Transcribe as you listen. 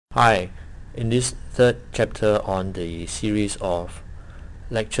Hi, in this third chapter on the series of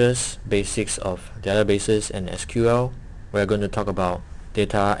lectures, Basics of Databases and SQL, we're going to talk about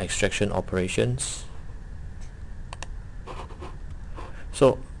data extraction operations.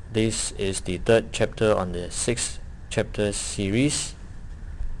 So this is the third chapter on the 6 chapter series,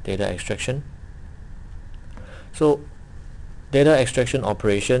 data extraction. So data extraction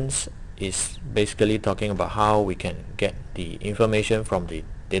operations is basically talking about how we can get the information from the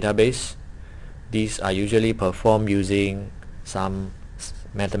database. These are usually performed using some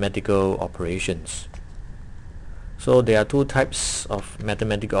mathematical operations. So there are two types of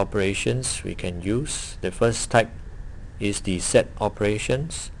mathematical operations we can use. The first type is the set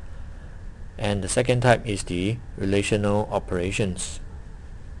operations, and the second type is the relational operations.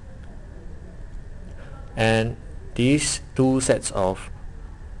 And these two sets of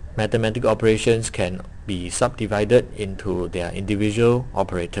mathematical operations can be subdivided into their individual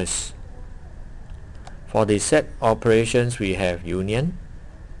operators. For the set operations, we have union,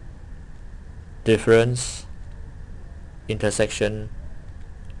 difference, intersection,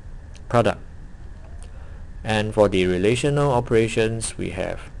 product. And for the relational operations, we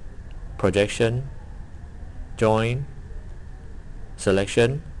have projection, join,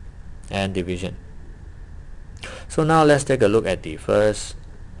 selection, and division. So now let's take a look at the first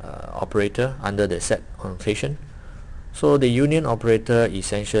operator under the set notation. So the union operator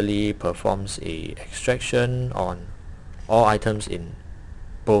essentially performs a extraction on all items in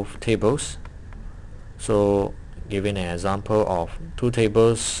both tables. So given an example of two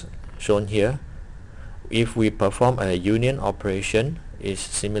tables shown here, if we perform a union operation, is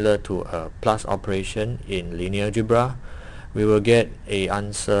similar to a plus operation in linear algebra, we will get an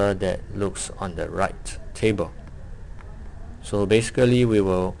answer that looks on the right table. So basically we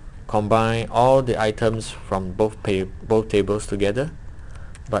will combine all the items from both tables together,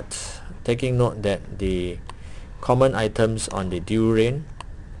 but taking note that the common items on the durian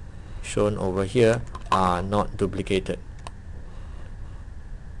shown over here are not duplicated.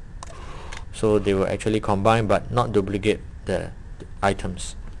 So they will actually combine but not duplicate the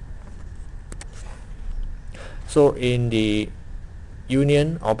items. So in the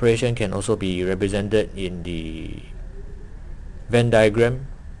union operation can also be represented in the Venn diagram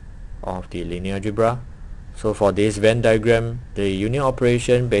of the linear algebra. So for this Venn diagram, the union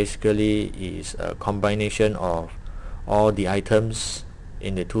operation basically is a combination of all the items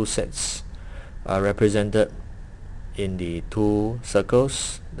in the two sets represented in the two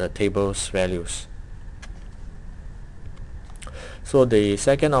circles, the table's values. So the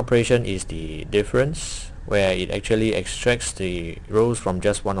second operation is the difference, where it actually extracts the rows from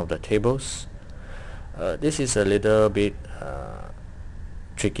just one of the tables. This is a little bit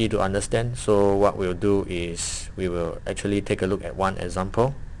tricky to understand, so what we'll do is we will actually take a look at one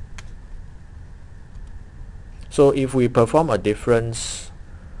example. So if we perform a difference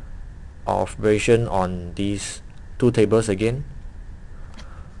operation on these two tables again,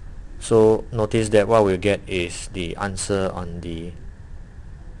 so notice that what we'll get is the answer on the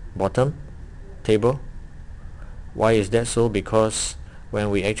bottom table. Why is that so? Because when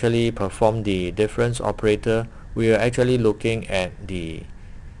we actually perform the difference operator, we are actually looking at the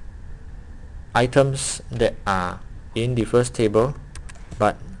items that are in the first table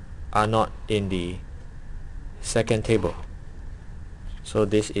but are not in the second table. So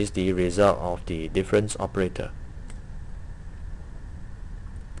this is the result of the difference operator.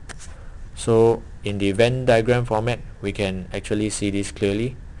 So in the Venn diagram format, we can actually see this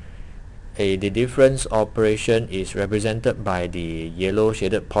clearly. The difference operation is represented by the yellow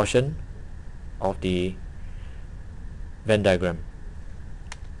shaded portion of the Venn diagram.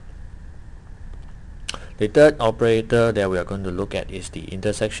 The third operator that we are going to look at is the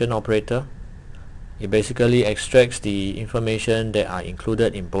intersection operator. It basically extracts the information that are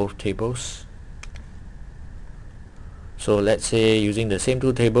included in both tables. So let's say using the same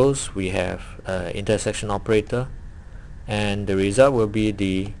two tables, we have an intersection operator, and the result will be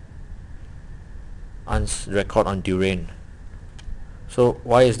the record on durian. So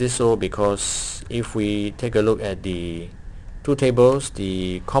why is this so? Because if we take a look at the two tables,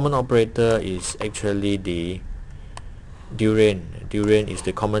 the common operator is actually the durian. Durian is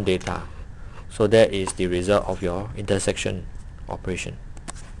the common data. So that is the result of your intersection operation.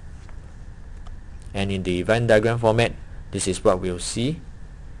 And in the Venn diagram format, this is what we'll see.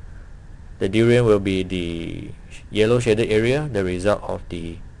 The durian will be the yellow shaded area, the result of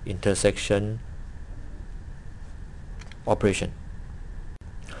the intersection operation.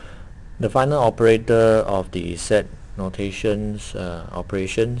 The final operator of the set notations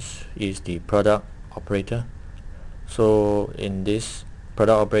operations is the product operator. So in this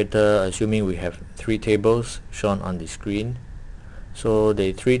product operator, assuming we have 3 tables shown on the screen. So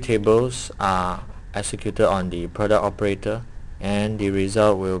the 3 tables are executed on the product operator, and the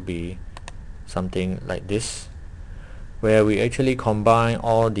result will be something like this, where we actually combine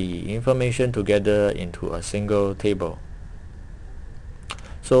all the information together into a single table.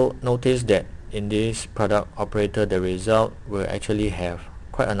 So notice that in this product operator, the result will actually have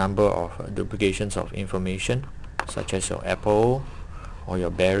quite a number of duplications of information, such as your apple or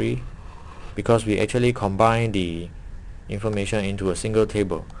your berry, because we actually combine the information into a single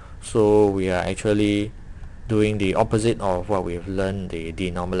table. So we are actually doing the opposite of what we've learned, the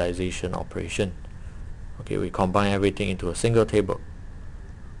denormalization operation. Okay, we combine everything into a single table.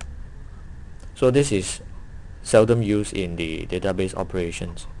 So this is seldom used in the database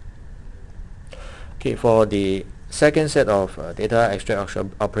operations. Okay, for the second set of data extract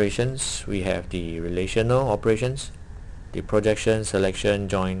operations, we have the relational operations, the projection, selection,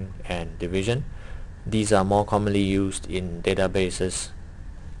 join, and division. These are more commonly used in databases.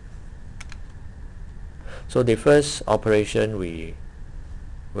 So the first operation we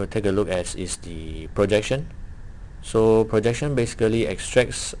will take a look at is the projection. So projection basically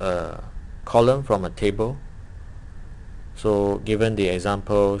extracts a column from a table. So given the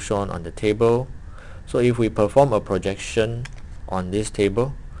example shown on the table, so if we perform a projection on this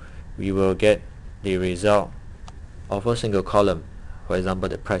table, we will get the result of a single column, for example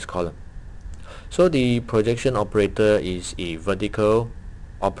the price column. So the projection operator is a vertical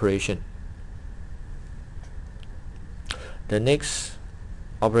operation. The next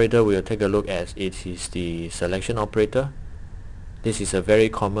operator we will take a look at it is the selection operator. This is a very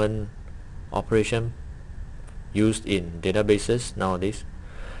common operation used in databases nowadays.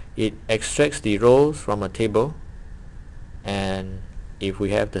 It extracts the rows from a table, and if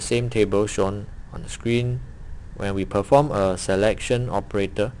we have the same table shown on the screen, when we perform a selection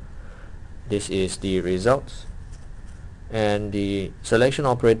operator, this is the results. And the selection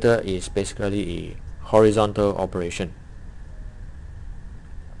operator is basically a horizontal operation.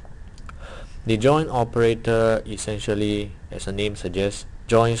 The join operator essentially, as the name suggests,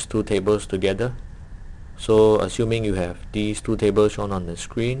 joins 2 tables together. So assuming you have these 2 tables shown on the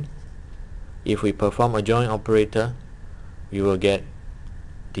screen, if we perform a join operator, we will get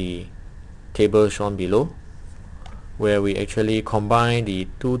the table shown below, where we actually combine the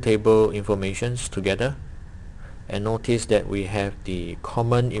 2 table informations together, and notice that we have the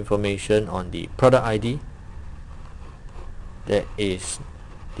common information on the product ID, that is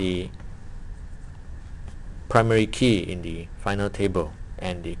the primary key in the final table,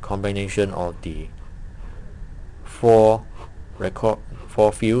 and the combination of the 4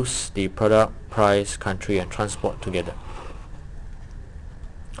 fields, the product, price, country, and transport together.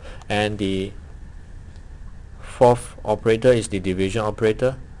 And the fourth operator is the division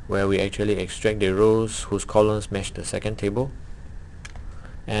operator, where we actually extract the rows whose columns match the second table.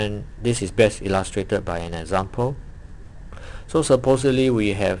 And this is best illustrated by an example. So supposedly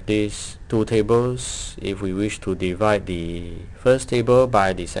we have these 2 tables. If we wish to divide the first table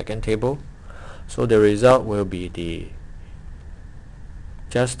by the second table, so the result will be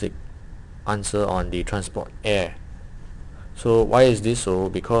just the answer on the transport air. So why is this so?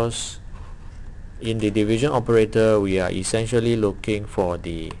 Because in the division operator, we are essentially looking for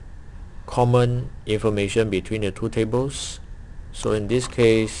the common information between the 2 tables. So in this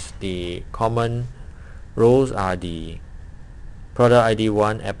case, the common rows are the product ID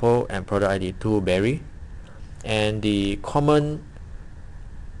 1 apple and product ID 2 berry, and the common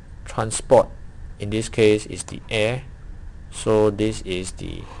transport in this case is the air. So this is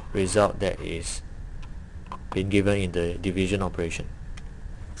the result that is been given in the division operation.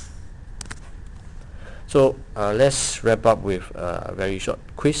 So let's wrap up with a very short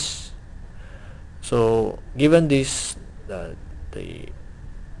quiz. So given this, the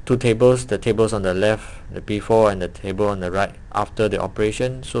 2 tables, the tables on the left, the before, and the table on the right after the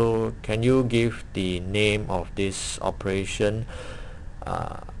operation, so can you give the name of this operation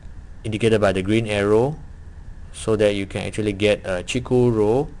indicated by the green arrow, so that you can actually get a Chiku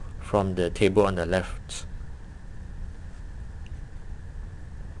row from the table on the left?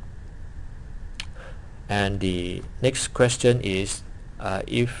 And the next question is,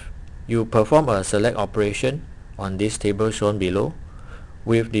 if you perform a select operation on this table shown below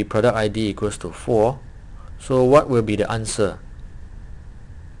with the product ID equals to 4, so what will be the answer?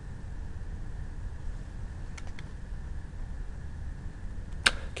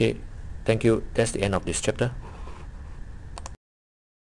 Okay, thank you. That's the end of this chapter.